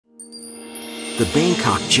the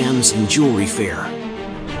Bangkok Gems and Jewelry Fair,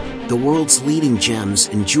 the world's leading gems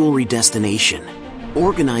and jewelry destination,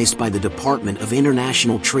 organized by the Department of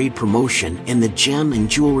International Trade Promotion and the Gem and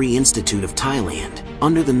Jewelry Institute of Thailand,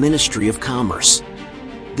 under the Ministry of Commerce.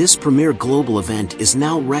 This premier global event is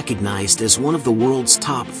now recognized as one of the world's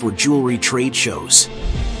top 4 jewelry trade shows.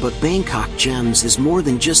 But Bangkok Gems is more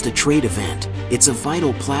than just a trade event, it's a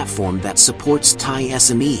vital platform that supports Thai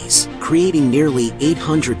SMEs, creating nearly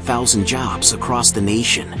 800,000 jobs across the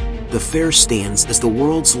nation. The fair stands as the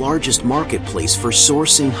world's largest marketplace for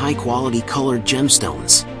sourcing high-quality colored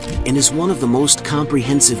gemstones, and is one of the most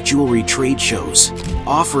comprehensive jewelry trade shows,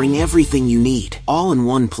 offering everything you need, all in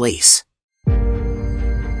one place.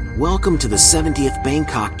 Welcome to the 70th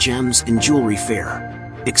Bangkok Gems and Jewelry Fair.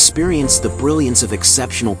 Experience the brilliance of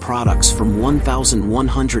exceptional products from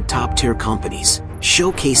 1,100 top-tier companies,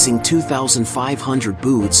 showcasing 2,500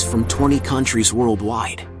 booths from 20 countries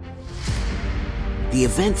worldwide. The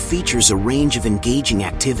event features a range of engaging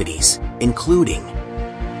activities, including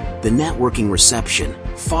the networking reception,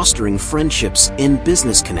 fostering friendships and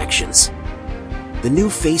business connections. The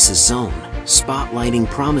New Faces Zone, spotlighting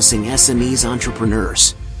promising SMEs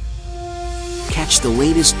entrepreneurs. Catch the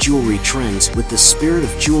latest jewelry trends with the Spirit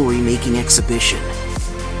of Jewelry Making exhibition.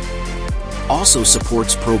 Also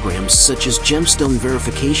supports programs such as gemstone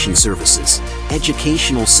verification services,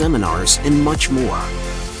 educational seminars, and much more.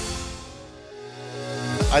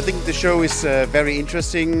 I think the show is very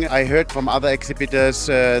interesting. I heard from other exhibitors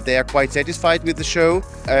they are quite satisfied with the show,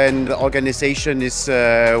 and the organization is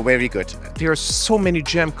very good. There are so many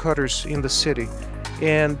gem cutters in the city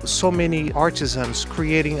and so many artisans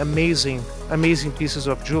creating amazing pieces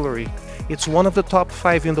of jewelry. It's one of the top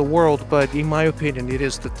 5 in the world, but in my opinion it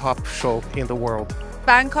is the top show in the world.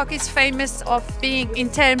 Bangkok is famous of being in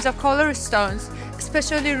terms of color stones,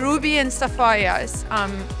 especially ruby and sapphires.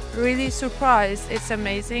 I'm really surprised. It's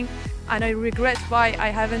amazing, and I regret why I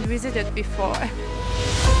haven't visited before.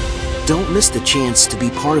 Don't miss the chance to be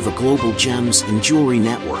part of a global gems and jewelry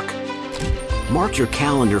network. Mark your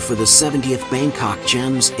calendar for the 70th Bangkok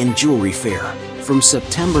Gems and Jewelry Fair, from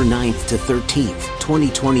September 9th to 13th,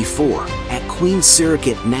 2024, at Queen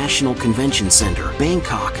Sirikit National Convention Center,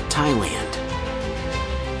 Bangkok, Thailand.